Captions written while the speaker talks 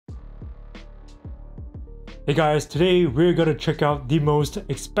Hey guys, today we're gonna check out the most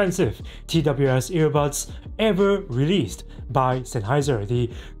expensive TWS earbuds ever released by Sennheiser,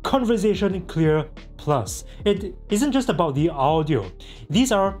 the Conversation Clear Plus. It isn't just about the audio.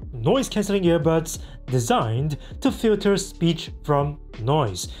 These are noise-cancelling earbuds designed to filter speech from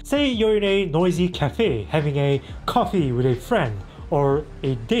noise. Say you're in a noisy cafe having a coffee with a friend or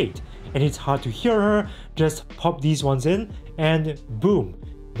a date, and it's hard to hear her, just pop these ones in and boom.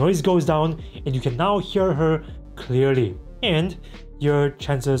 Noise goes down and you can now hear her clearly, and your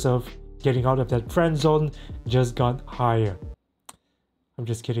chances of getting out of that friend zone just got higher. I'm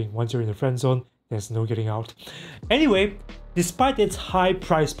just kidding, once you're in the friend zone, there's no getting out. Anyway, despite its high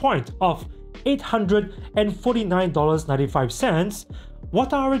price point of $849.95,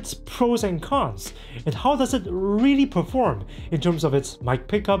 what are its pros and cons? And how does it really perform in terms of its mic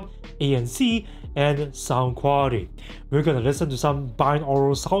pickup, ANC, and sound quality? We're gonna listen to some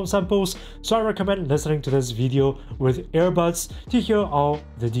binaural sound samples, so I recommend listening to this video with earbuds to hear all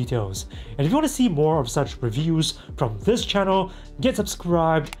the details. And if you want to see more of such reviews from this channel, get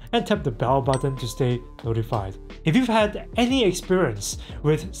subscribed and tap the bell button to stay notified. If you've had any experience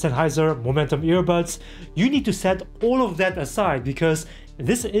with Sennheiser Momentum earbuds, you need to set all of that aside because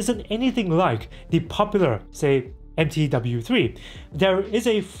this isn't anything like the popular, say, MTW3. There is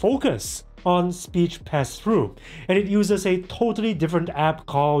a focus on speech pass-through, and it uses a totally different app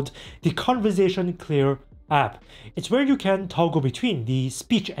called the Conversation Clear app. It's where you can toggle between the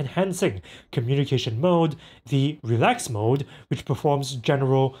speech-enhancing communication mode, the relax mode, which performs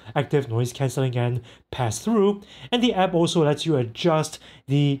general active noise cancelling and pass-through, and the app also lets you adjust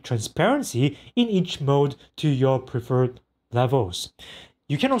the transparency in each mode to your preferred levels.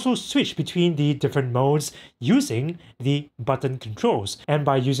 You can also switch between the different modes using the button controls, and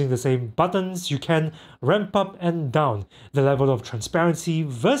by using the same buttons, you can ramp up and down the level of transparency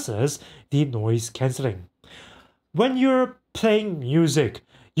versus the noise cancelling. When you're playing music,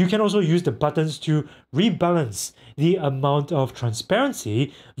 you can also use the buttons to rebalance the amount of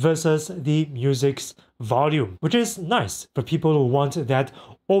transparency versus the music's volume, which is nice for people who want that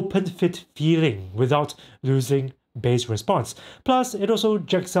open fit feeling without losing bass response. Plus, it also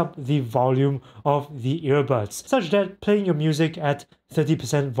jacks up the volume of the earbuds, such that playing your music at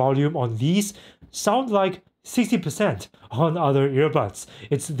 30% volume on these sound like 60% on other earbuds.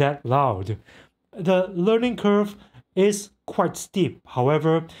 It's that loud. The learning curve is quite steep.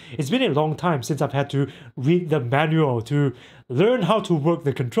 However, it's been a long time since I've had to read the manual to learn how to work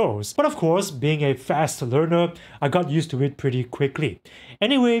the controls. But of course, being a fast learner, I got used to it pretty quickly.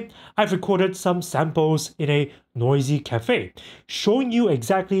 Anyway, I've recorded some samples in a noisy cafe, showing you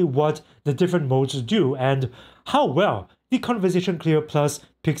exactly what the different modes do and how well the Conversation Clear Plus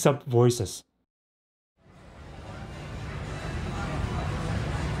picks up voices.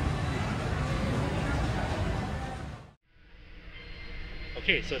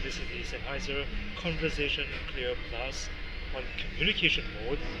 Okay, so this is the Sennheiser Conversation Clear Plus on communication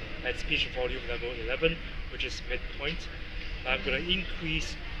mode at speech volume level 11, which is midpoint. Now I'm going to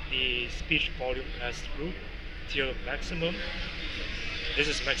increase the speech volume pass-through till maximum. This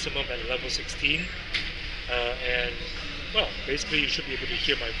is maximum at level 16. And, well, basically you should be able to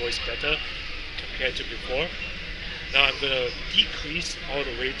hear my voice better compared to before. Now I'm going to decrease all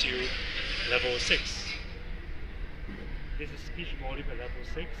the way to level 6. This is speech volume at level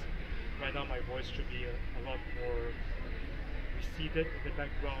 6. Right now my voice should be a lot more receded in the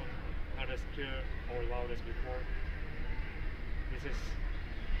background, not as clear or loud as before. This is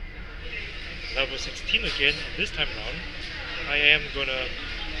level 16 again, and this time around I am gonna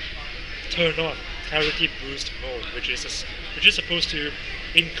turn on clarity boost mode, which is supposed to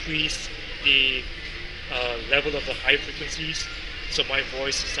increase the level of the high frequencies so my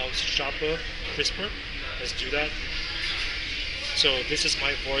voice sounds sharper, crisper. Let's do that. So this is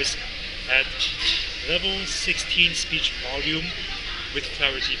my voice at level 16 speech volume with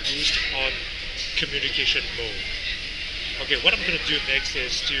clarity boost on communication mode. Okay, what I'm going to do next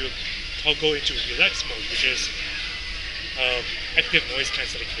is to toggle into relax mode, which is active noise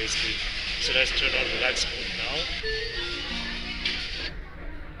cancelling basically. So let's turn on relax mode now.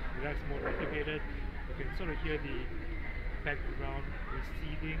 Relax mode activated. You can sort of hear the background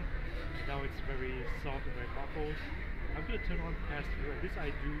receding. Now it's very soft and very muffled. I'm going to turn on pass-through, and this I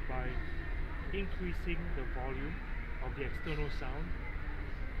do by increasing the volume of the external sound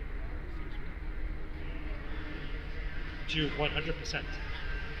to 100%.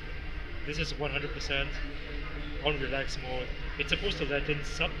 This is 100% on relax mode. It's supposed to let in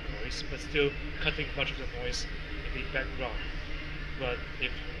some noise, but still cutting much of the noise in the background. But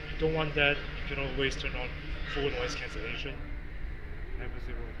if you don't want that, you can always turn on full noise cancellation. Level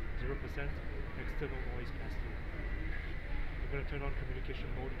 0. external noise pass-through. I'm going to turn on communication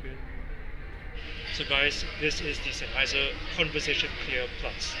mode again. So guys, this is the Sennheiser Conversation Clear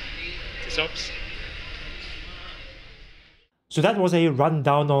Plus. This helps. So that was a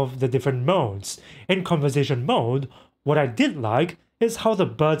rundown of the different modes. In conversation mode, what I did like is how the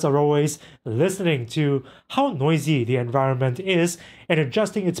buds are always listening to how noisy the environment is and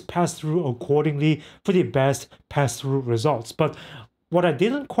adjusting its pass-through accordingly for the best pass-through results. But what I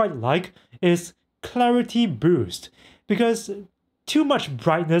didn't quite like is clarity boost, because too much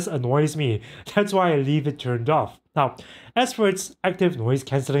brightness annoys me. That's why I leave it turned off. Now, as for its active noise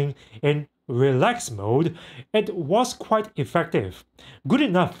cancelling in relax mode, it was quite effective. Good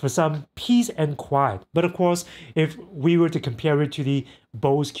enough for some peace and quiet. But of course, if we were to compare it to the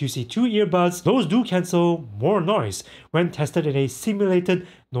Bose QC2 earbuds, those do cancel more noise when tested in a simulated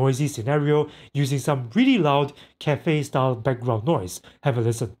noisy scenario using some really loud cafe-style background noise. Have a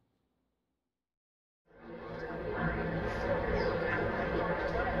listen.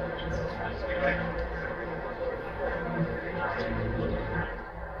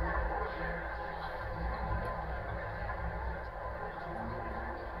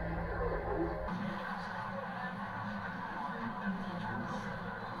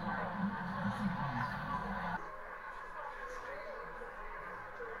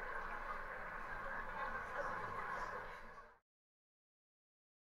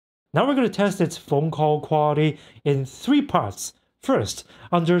 Now we're going to test its phone call quality in 3 parts. First,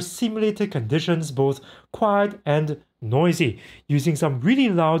 under simulated conditions, both quiet and noisy, using some really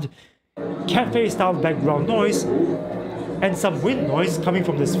loud cafe-style background noise and some wind noise coming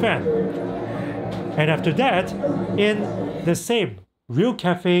from this fan. And after that, in the same real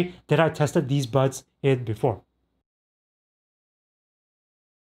cafe that I tested these buds in before.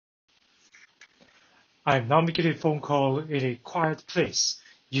 I'm now making a phone call in a quiet place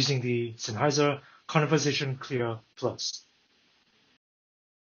using the Sennheiser Conversation Clear Plus.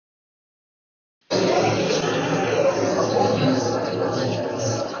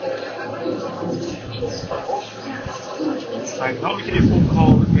 I'm now making a phone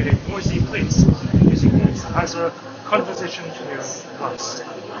call in a noisy place using the Sennheiser Conversation Clear Plus.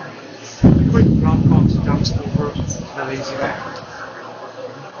 A quick round box jumps over the lazy back.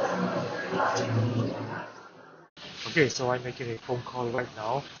 Okay, so I'm making a phone call right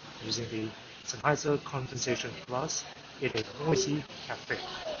now using the Sennheiser Conversation Plus in a noisy cafe.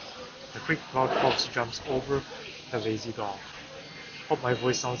 The quick loud box jumps over the lazy dog. Hope my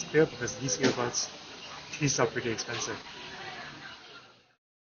voice sounds clear because these earbuds, these are pretty expensive.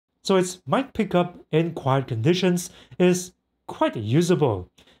 So its mic pickup in quiet conditions is quite usable,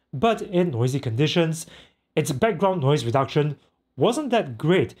 but in noisy conditions, its background noise reduction wasn't that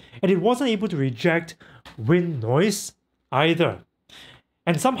great, and it wasn't able to reject wind noise either.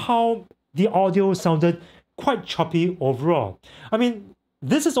 And somehow the audio sounded quite choppy overall. I mean,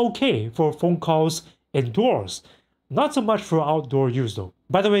 this is okay for phone calls indoors, not so much for outdoor use though.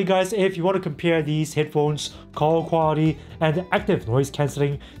 By the way guys, if you want to compare these headphones call quality and active noise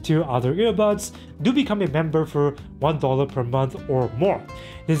cancelling to other earbuds, do become a member for $1 per month or more.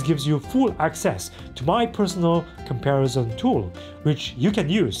 This gives you full access to my personal comparison tool, which you can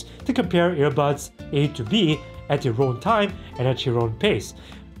use to compare earbuds A to B at your own time and at your own pace.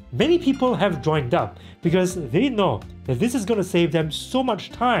 Many people have joined up because they know that this is going to save them so much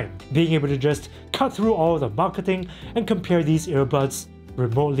time, being able to just cut through all the marketing and compare these earbuds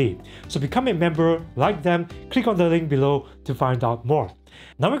remotely. So become a member like them, click on the link below to find out more.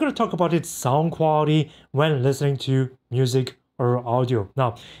 Now we're going to talk about its sound quality when listening to music or audio.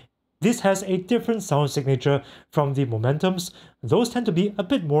 Now, this has a different sound signature from the Momentums. Those tend to be a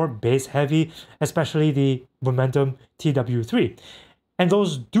bit more bass heavy, especially the Momentum TW3. And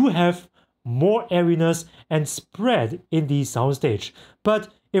those do have more airiness and spread in the soundstage. But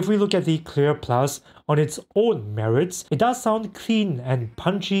if we look at the Clear Plus on its own merits, it does sound clean and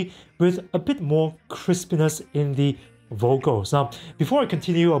punchy with a bit more crispiness in the vocals. Now, before I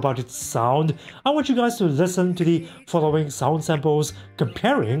continue about its sound, I want you guys to listen to the following sound samples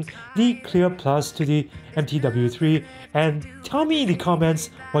comparing the Clear Plus to the MTW3 and tell me in the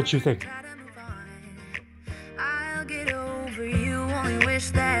comments what you think. I'll get over you, only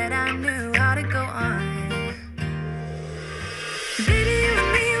wish that I knew how to go on. Baby, you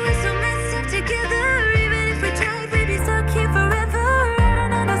and me, we're so messed up together. Even if we tried, we'd be stuck here forever. I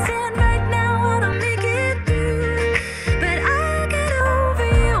don't understand right now how to make it through, but I'll get over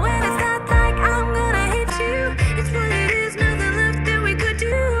you, and it's not like I'm gonna hate you. It's what it is, nothing left that we could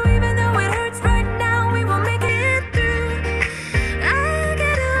do. Even though it hurts right now, we will make it through. I'll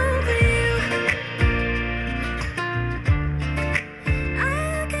get over you.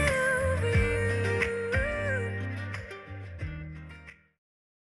 I'll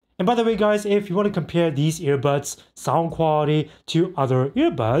And by the way guys, if you want to compare these earbuds sound quality to other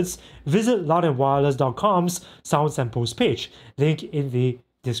earbuds, visit loudandwireless.com's sound samples page, link in the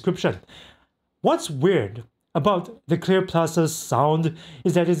description. What's weird about the Clear Plus's sound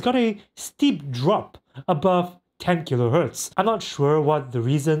is that it's got a steep drop above 10 kHz. I'm not sure what the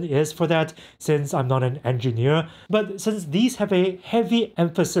reason is for that since I'm not an engineer, but since these have a heavy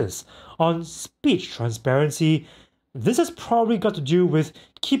emphasis on speech transparency, this has probably got to do with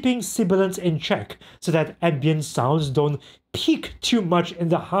keeping sibilance in check so that ambient sounds don't peak too much in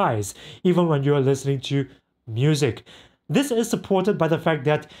the highs even when you're listening to music. This is supported by the fact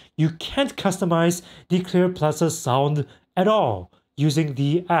that you can't customize the Clear Plus's sound at all using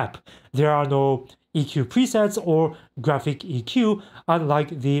the app. There are no EQ presets or graphic EQ,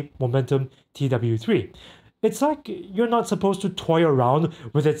 unlike the Momentum TW3. It's like you're not supposed to toy around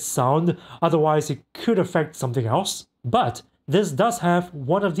with its sound, otherwise it could affect something else. But this does have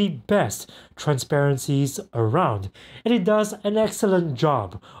one of the best transparencies around, and it does an excellent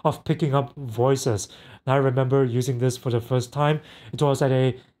job of picking up voices. I remember using this for the first time. It was at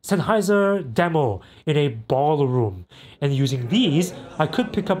a Sennheiser demo in a ballroom, and using these, I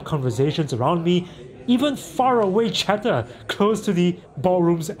could pick up conversations around me, even far away chatter close to the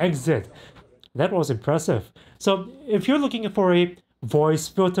ballroom's exit. That was impressive. So if you're looking for a voice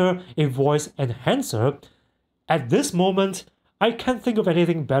filter, a voice enhancer, at this moment, I can't think of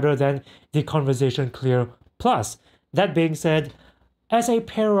anything better than the Conversation Clear Plus. That being said, as a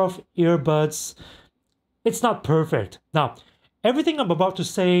pair of earbuds, it's not perfect. Now, everything I'm about to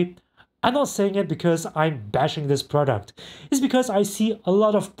say, I'm not saying it because I'm bashing this product. It's because I see a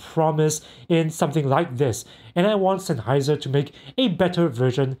lot of promise in something like this, and I want Sennheiser to make a better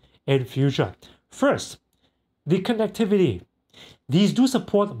version in future. First, the connectivity. These do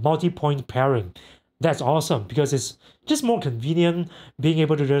support multi-point pairing. That's awesome because it's just more convenient being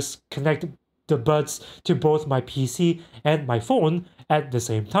able to just connect the buds to both my PC and my phone at the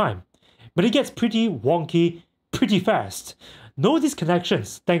same time. But it gets pretty wonky pretty fast. No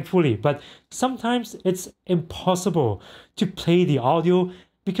disconnections, thankfully, but sometimes it's impossible to play the audio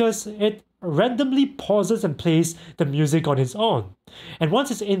because it randomly pauses and plays the music on its own. And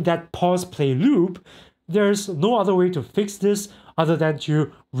once it's in that pause play loop, there's no other way to fix this other than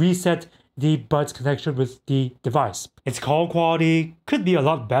to reset the buds connection with the device. Its call quality could be a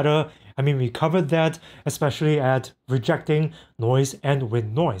lot better. I mean, we covered that, especially at rejecting noise and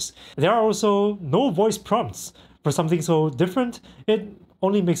wind noise. There are also no voice prompts. For something so different, it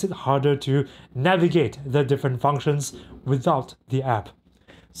only makes it harder to navigate the different functions without the app.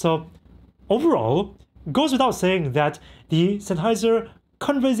 So overall, goes without saying that the Sennheiser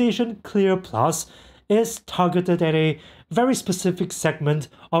Conversation Clear Plus is targeted at a very specific segment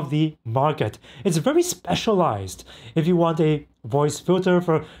of the market. It's very specialized. If you want a voice filter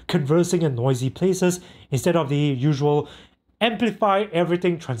for conversing in noisy places instead of the usual amplify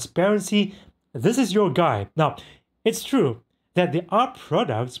everything transparency, this is your guy. Now, it's true that there are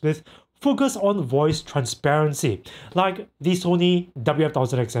products with focus on voice transparency, like the Sony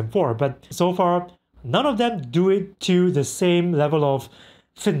WF-1000XM4, but so far, none of them do it to the same level of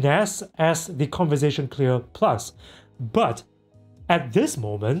finesse as the Conversation Clear Plus. But at this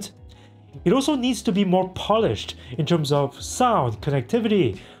moment, it also needs to be more polished in terms of sound,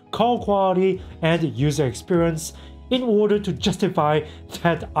 connectivity, call quality, and user experience in order to justify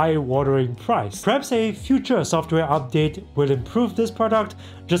that eye-watering price. Perhaps a future software update will improve this product,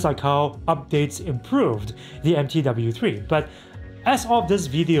 just like how updates improved the MTW3. But as of this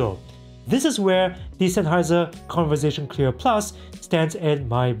video, this is where the Sennheiser Conversation Clear Plus stands in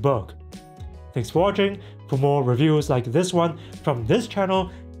my book. Thanks for watching. For more reviews like this one from this channel,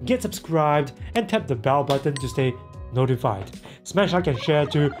 get subscribed and tap the bell button to stay notified. Smash like and share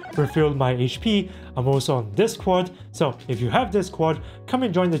to refill my HP. I'm also on Discord, so if you have Discord, come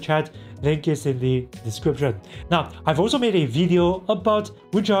and join the chat. Link is in the description. Now, I've also made a video about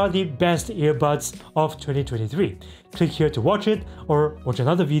which are the best earbuds of 2023. Click here to watch it or watch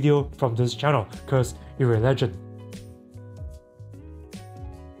another video from this channel, because you're a legend.